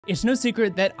It's no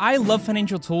secret that I love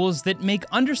financial tools that make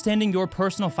understanding your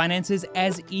personal finances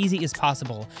as easy as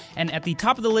possible. And at the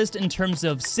top of the list in terms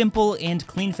of simple and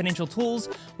clean financial tools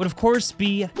would of course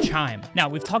be Chime. Now,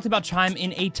 we've talked about Chime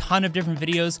in a ton of different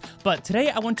videos, but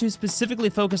today I want to specifically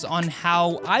focus on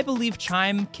how I believe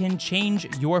Chime can change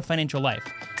your financial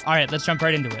life. All right, let's jump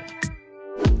right into it.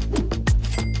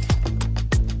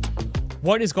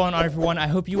 What is going on, everyone? I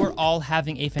hope you are all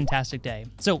having a fantastic day.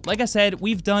 So, like I said,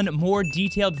 we've done more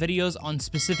detailed videos on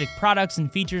specific products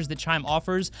and features that Chime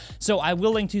offers, so I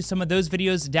will link to some of those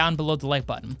videos down below the like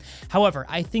button. However,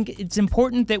 I think it's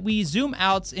important that we zoom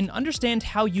out and understand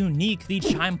how unique the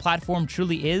Chime platform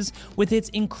truly is with its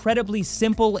incredibly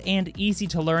simple and easy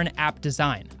to learn app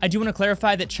design. I do want to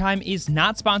clarify that Chime is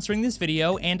not sponsoring this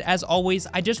video, and as always,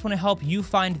 I just want to help you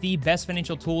find the best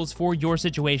financial tools for your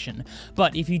situation.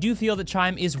 But if you do feel that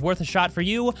Chime is worth a shot for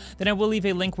you, then I will leave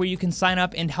a link where you can sign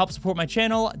up and help support my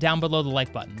channel down below the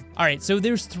like button. All right, so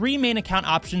there's three main account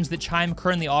options that Chime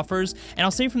currently offers, and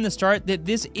I'll say from the start that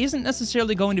this isn't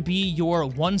necessarily going to be your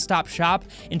one-stop shop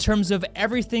in terms of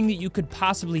everything that you could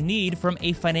possibly need from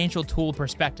a financial tool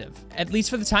perspective. At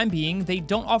least for the time being, they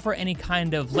don't offer any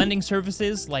kind of lending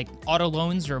services like auto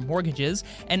loans or mortgages,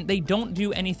 and they don't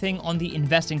do anything on the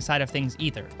investing side of things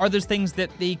either. Are those things that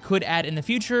they could add in the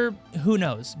future? Who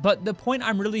knows? But the point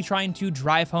I'm really trying to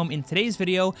drive home in today's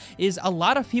video is a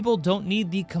lot of people don't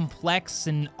need the complex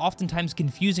and oftentimes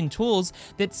confusing tools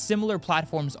that similar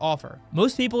platforms offer.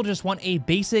 Most people just want a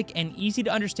basic and easy to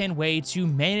understand way to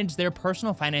manage their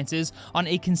personal finances on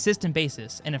a consistent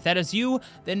basis. And if that is you,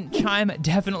 then Chime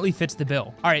definitely fits the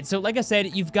bill. All right, so like I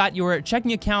said, you've got your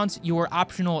checking accounts, your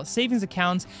optional savings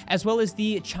accounts, as well as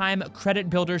the Chime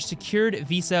Credit Builder Secured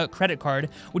Visa Credit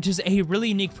Card, which is a really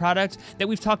unique product that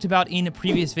we've talked about in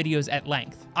previous videos at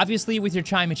length. Obviously, with your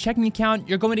Chime checking account,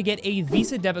 you're going to get a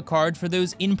Visa debit card for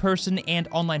those in-person and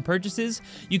online purchases.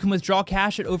 You can withdraw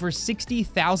cash at over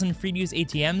 60,000 free-to-use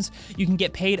ATMs. You can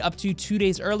get paid up to 2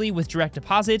 days early with direct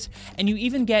deposit, and you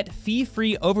even get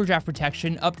fee-free overdraft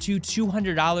protection up to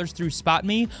 $200 through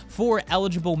SpotMe for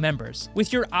eligible members.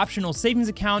 With your optional savings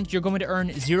account, you're going to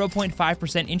earn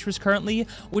 0.5% interest currently,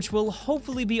 which will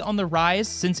hopefully be on the rise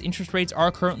since interest rates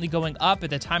are currently going up at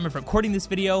the time of recording this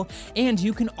video, and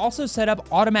you can also set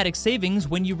up automatic savings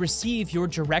when you receive your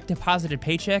direct deposited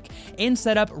paycheck and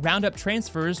set up roundup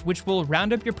transfers, which will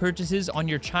round up your purchases on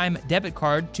your Chime debit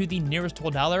card to the nearest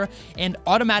whole dollar and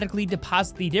automatically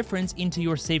deposit the difference into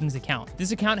your savings account.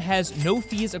 This account has no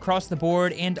fees across the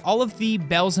board and all of the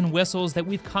bells and whistles that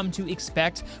we've come to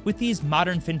expect with these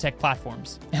modern fintech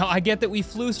platforms. Now, I get that we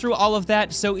flew through all of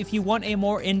that, so if you want a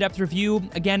more in-depth review,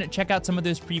 again, check out some of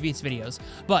those previous videos.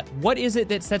 But what is it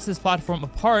that sets this platform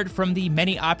apart from the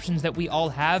many options that we all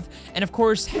have? And of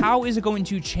course, how is it going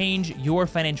to change your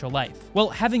financial life? Well,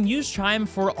 having used Chime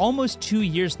for almost 2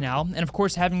 years now, and of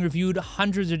course, having reviewed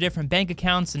hundreds of different bank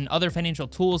accounts and other financial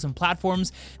tools and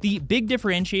platforms, the big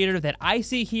differentiator that I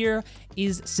see here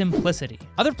is simplicity.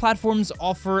 Other platforms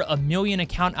offer a million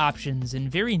account options and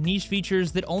very niche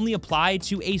features that only apply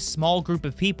to a small group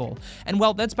of people. And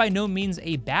while that's by no means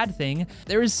a bad thing,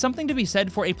 there is something to be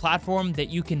said for a platform that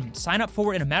you can sign up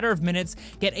for in a matter of minutes,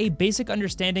 get a basic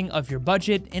understanding of your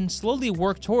budget, and slowly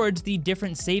work towards the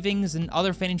different savings and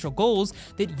other financial goals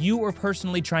that you are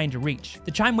personally trying to reach.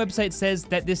 The Chime website says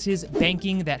that this is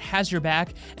banking that has your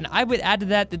back, and I would add to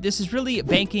that that this is really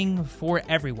banking for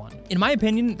everyone. In my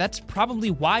opinion, that's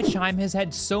probably why Chime has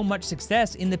had so much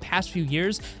success in the past few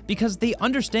years, because they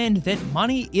understand that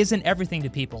money isn't everything to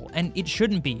people, and it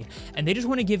shouldn't be, and they just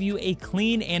want to give you a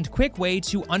clean and quick way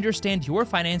to understand your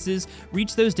finances,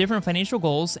 reach those different financial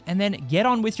goals, and then get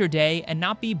on with your day and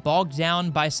not be bogged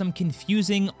down by some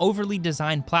confusing, overly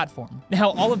designed platform. Now,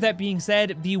 all of that being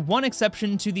said, the one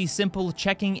exception to the simple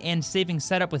checking and savings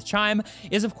setup with Chime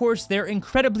is, of course, their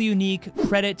incredibly unique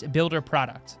credit builder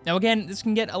product. Now, again, this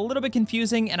can get a little bit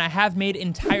confusing, and I have made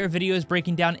entire videos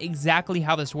breaking down exactly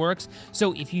how this works,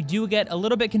 so if you do get a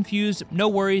little bit confused, no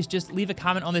worries, just leave a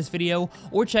comment on this video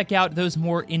or check out those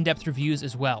more in-depth reviews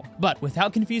as well. But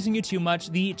without confusing you too much,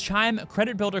 the Chime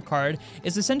Credit Builder card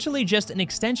is essentially just an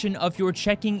extension of your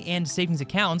checking and savings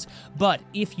accounts, but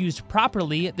if used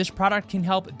properly, this product can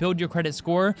help build your credit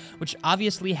score, which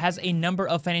obviously has a number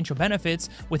of financial benefits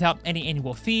without any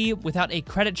annual fee, without a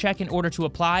credit check in order to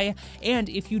apply, and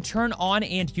if you turn on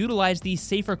and utilize the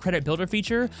Safer Credit Builder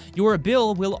feature, your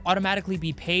bill will automatically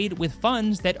be paid with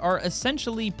funds that are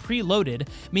essentially preloaded,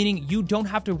 meaning you don't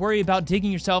have to worry about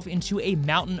digging yourself into a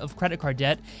mountain of credit card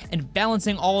debt and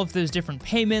balancing all of those different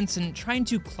payments and trying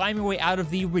to climb your way out of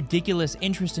the ridiculous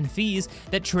interest and fees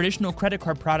that traditional credit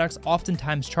card products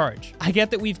oftentimes charge. I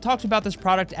get that we've talked about this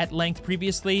product at length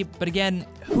previously, but again,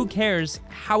 who cares?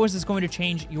 How is this going to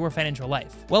change your financial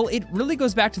life? Well, it really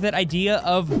goes back to that idea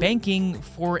of banking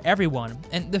for everyone.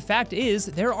 And the fact is,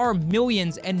 there are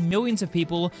millions and millions of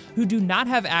people who do not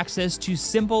have access to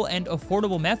simple and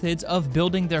affordable methods of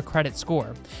building their credit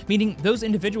score, meaning those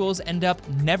individuals end up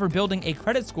never building a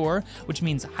credit score, which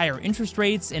means higher interest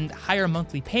rates and higher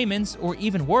monthly payments, or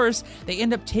even worse, they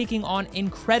end up taking on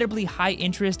incredibly high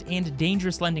interest and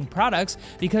dangerous lending products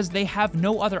because they have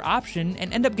no other option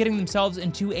and end up getting themselves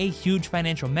into a huge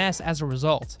financial mess as a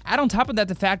result. Add on top of that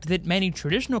the fact that many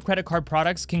traditional credit card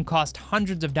products can cost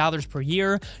hundreds of dollars per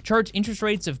year, charge interest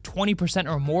rates of 20%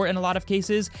 or more in a lot of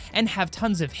cases, and have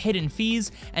tons of hidden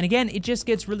fees, and again, it just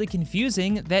gets really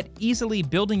confusing that easily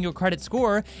building your credit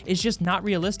score is just not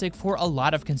realistic for a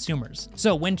lot of consumers.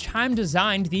 So when Chime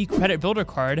designed the Credit Builder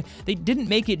Card, they didn't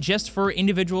make it just for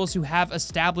individuals who have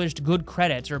established good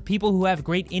credit or people who have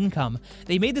great income.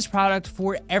 They made this product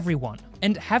for everyone.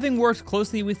 And having worked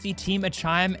closely with the team at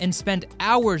Chime and spent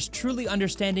hours truly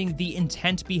understanding the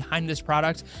intent behind this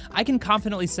product, I can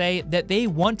confidently say that they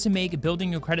want to make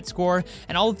building your credit score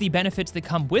and all of the benefits that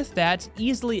come with that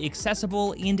easily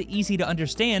accessible and easy to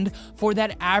understand for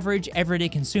that average everyday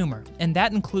consumer. And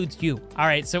that includes you. All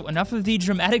right, so enough of the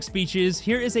dramatic speeches.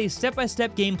 Here is a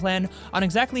step-by-step game plan on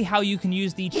exactly how you can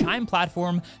use the Chime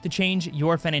platform to change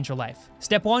your financial life.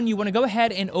 Step 1, you want to go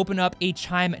ahead and open up a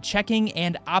Chime checking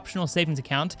and optional savings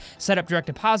account, set up direct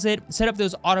deposit, set up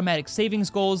those automatic savings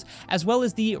goals, as well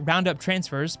as the roundup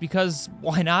transfers, because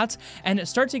why not? And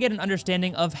start to get an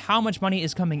understanding of how much money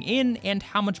is coming in and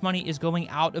how much money is going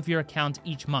out of your account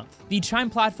each month. The Chime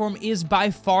platform is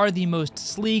by far the most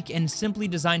sleek and simply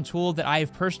designed tool that I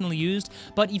have personally used,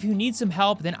 but if you need some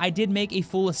help, then I did make a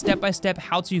full step-by-step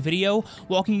how-to video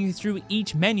walking you through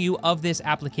each menu of this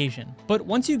application. But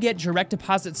once you get direct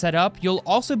deposit set up, you'll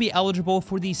also be eligible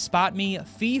for the SpotMe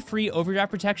fee-free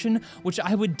overdraft protection, which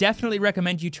I would definitely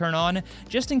recommend you turn on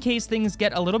just in case things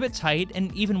get a little bit tight.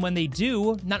 And even when they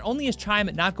do, not only is Chime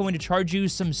not going to charge you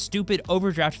some stupid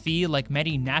overdraft fee like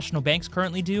many national banks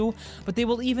currently do, but they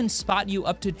will even spot you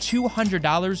up to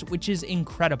 $200, which is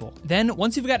incredible. Then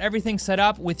once you've got everything set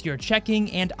up with your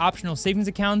checking and optional savings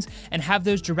accounts and have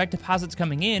those direct deposits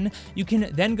coming in, you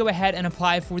can then go ahead and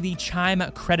apply for the Chime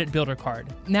Credit Builder Card.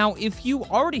 Now, if you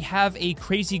already have a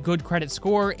crazy good credit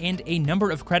score and a number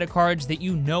of credit cards that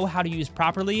you know how to use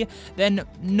properly, then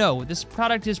no, this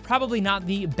product is probably not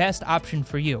the best option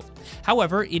for you.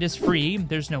 However, it is free,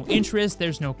 there's no interest,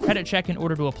 there's no credit check in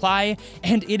order to apply,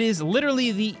 and it is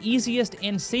literally the easiest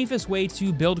and safest way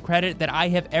to build credit that I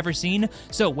have ever seen.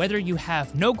 So whether you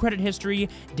have no credit history,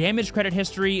 damaged credit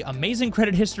history, amazing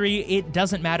credit history, it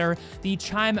doesn't matter. The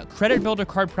Chime Credit Builder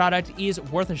Card product is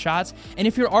worth a shot, and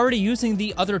if you're already using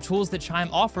the other tools that Chime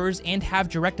offers and have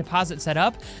direct deposit set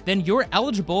up, then you're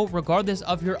eligible regardless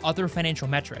of your other financial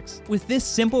metrics. With this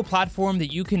simple platform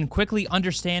that you can quickly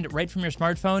understand right from your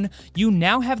smartphone, you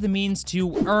now have the means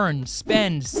to earn,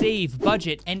 spend, save,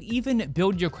 budget, and even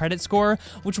build your credit score,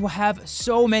 which will have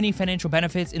so many financial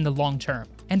benefits in the long term.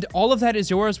 And all of that is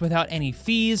yours without any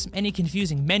fees, any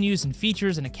confusing menus and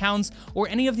features and accounts, or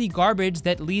any of the garbage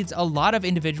that leads a lot of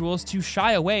individuals to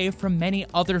shy away from many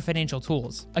other financial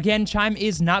tools. Again, Chime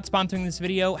is not sponsoring this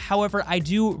video. However, I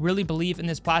do really believe in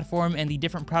this platform and the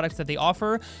different products that they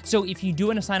offer. So if you do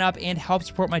want to sign up and help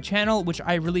support my channel, which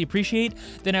I really appreciate,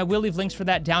 then I will leave links for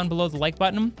that down below the like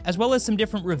button, as well as some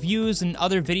different reviews and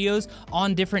other videos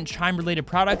on different Chime related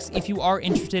products if you are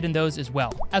interested in those as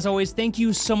well. As always, thank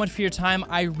you so much for your time.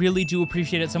 I really do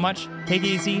appreciate it so much. Take it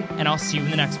easy, and I'll see you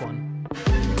in the next one.